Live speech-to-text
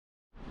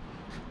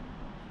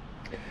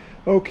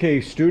Okay,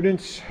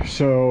 students,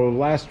 so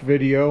last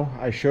video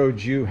I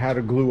showed you how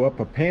to glue up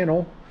a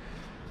panel.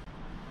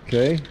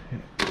 Okay,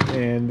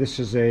 and this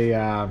is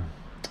a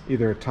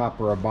either a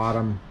top or a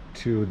bottom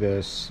to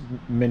this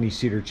mini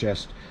cedar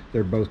chest.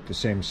 They're both the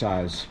same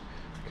size.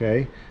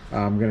 Okay,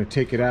 I'm going to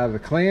take it out of the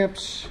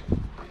clamps.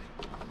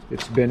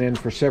 It's been in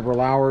for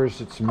several hours.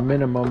 It's a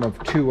minimum of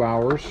 2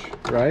 hours,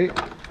 right?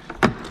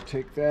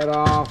 Take that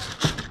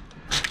off,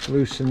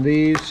 loosen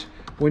these.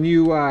 When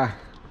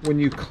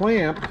you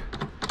clamp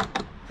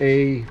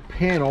a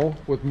panel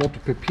with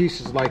multiple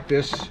pieces like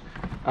this,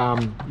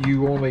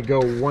 you only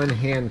go one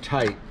hand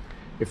tight.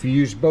 If you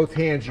use both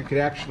hands, you could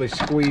actually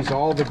squeeze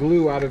all the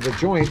glue out of the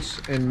joints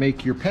and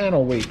make your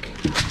panel weak.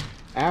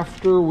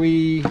 After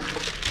we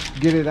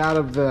get it out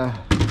of the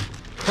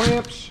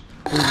clamps,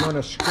 we want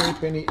to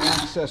scrape any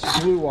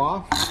excess glue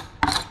off.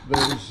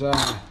 Those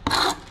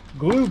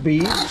glue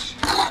beads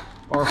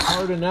are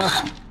hard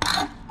enough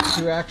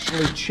to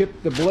actually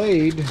chip the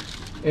blade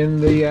in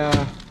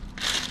the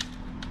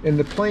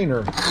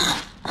planer.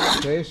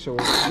 Okay, so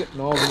we're getting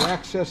all the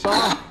excess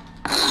off.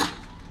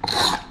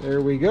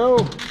 There we go.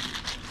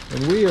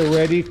 And we are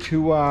ready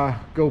to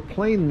go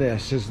plane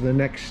this as the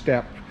next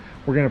step.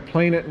 We're going to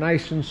plane it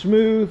nice and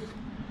smooth,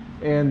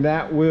 and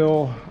that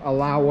will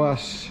allow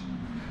us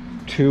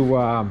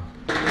to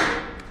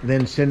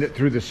then send it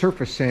through the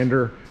surface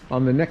sander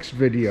on the next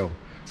video.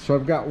 So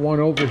I've got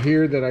one over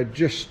here that I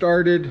just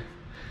started.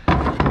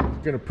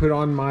 I'm going to put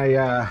on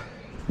my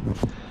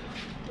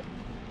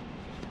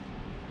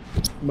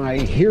my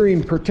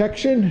hearing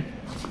protection.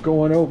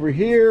 Going over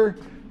here,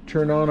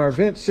 turn on our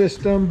vent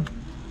system.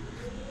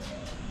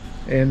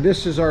 And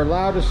this is our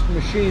loudest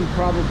machine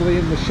probably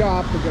in the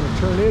shop. We're going to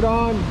turn it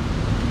on.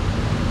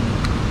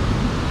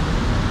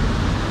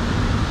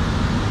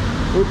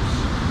 Oops.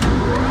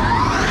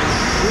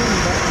 Green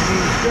button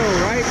means go,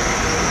 right? I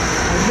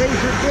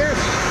measured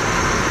this.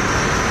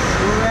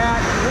 We're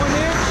at 1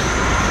 inch.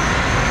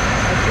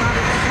 I've got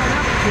it set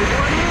up to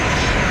 1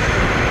 inch.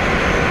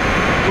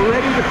 We're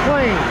ready to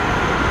plane.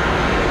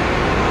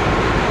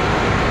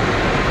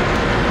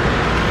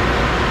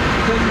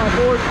 Send my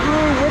board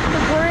through with the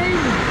grain.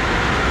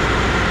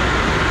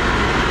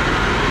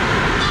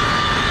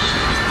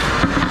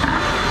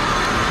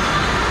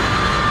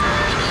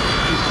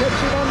 Catch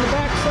it on the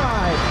back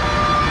side.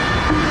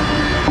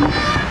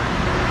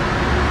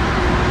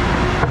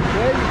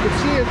 Okay, you can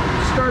see it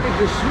started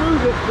to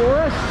smooth it for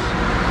us.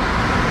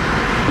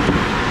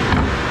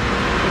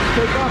 Let's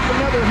take off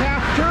another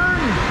half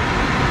turn.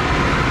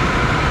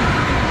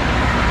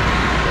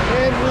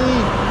 And we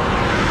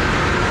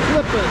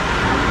flip it.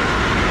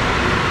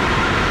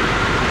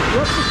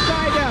 Flip the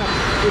side up.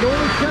 It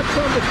only cuts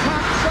on the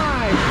top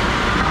side.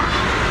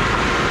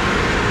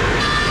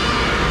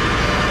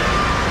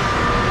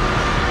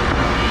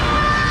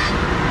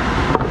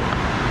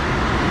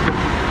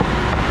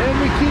 And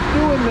we keep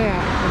doing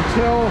that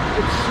until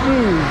it's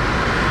smooth.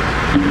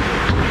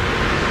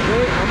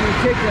 Okay, I'm going to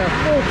take a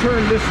full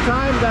turn this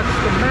time. That's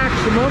the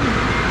maximum.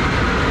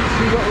 Let's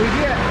see what we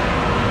get.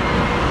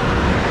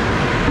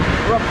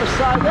 Rough the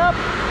side up.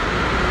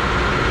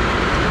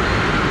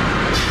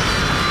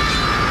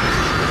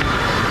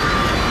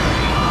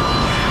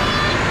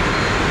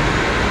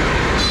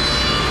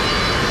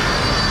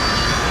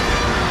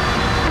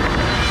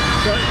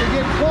 Starting to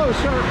get close,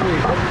 aren't we?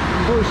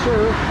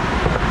 Closer.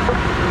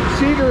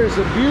 Cedar is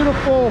a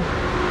beautiful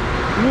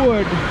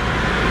wood.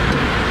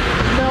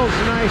 Smells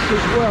nice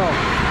as well.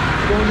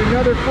 Going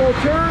another full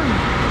turn.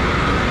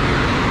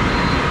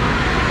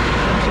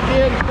 Once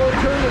again, full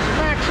turn is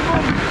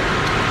maximum.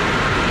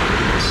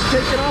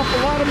 Taking off a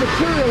lot of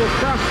material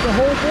across the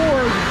whole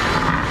board.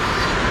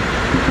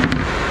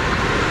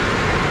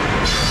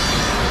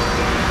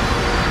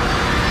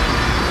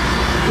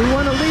 We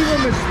want to leave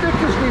them as thick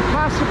as we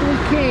possibly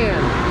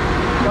can.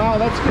 Wow,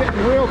 that's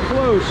getting real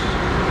close.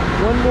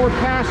 One more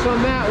pass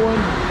on that one.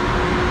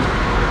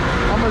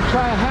 I'm going to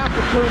try a half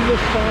a turn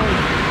this time.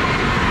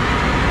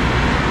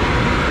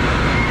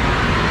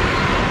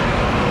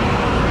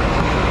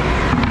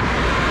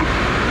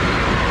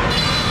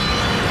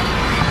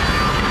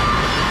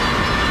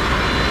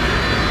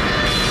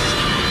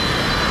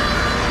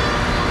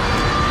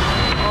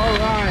 All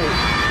right.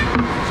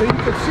 So you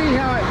can see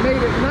how it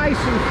made it nice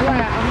and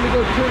flat. I'm going to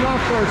go turn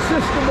off our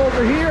system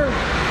over here.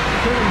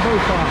 Turn them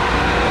both off,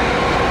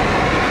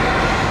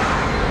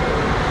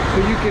 so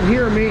you can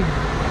hear me.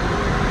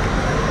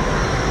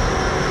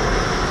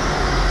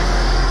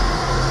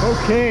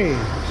 Okay,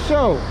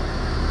 so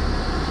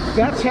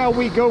that's how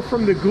we go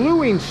from the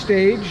gluing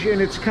stage,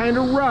 and it's kind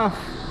of rough,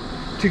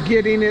 to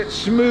getting it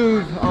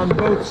smooth on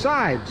both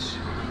sides.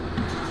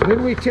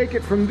 Then we take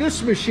it from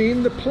this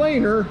machine, the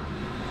planer,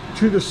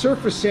 to the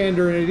surface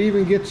sander, and it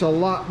even gets a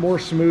lot more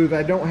smooth.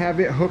 I don't have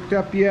it hooked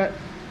up yet,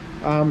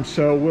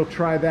 so we'll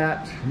try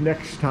that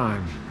next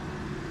time.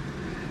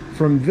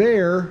 From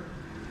there,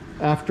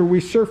 after we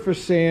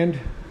surface sand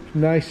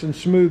nice and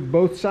smooth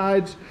both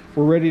sides,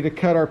 we're ready to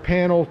cut our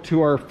panel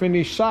to our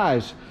finished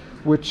size,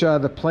 which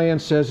the plan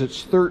says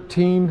it's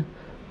 13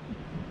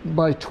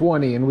 by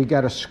 20, and we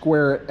got to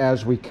square it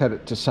as we cut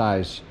it to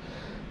size.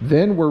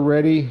 Then we're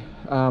ready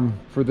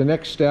for the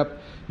next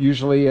step.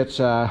 Usually it's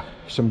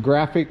some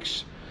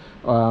graphics,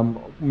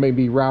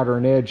 maybe router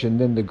and edge, and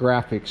then the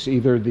graphics,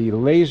 either the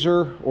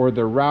laser or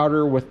the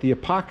router with the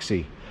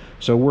epoxy.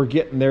 So we're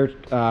getting there.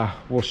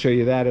 We'll show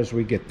you that as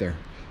we get there.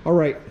 All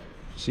right,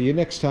 see you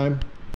next time.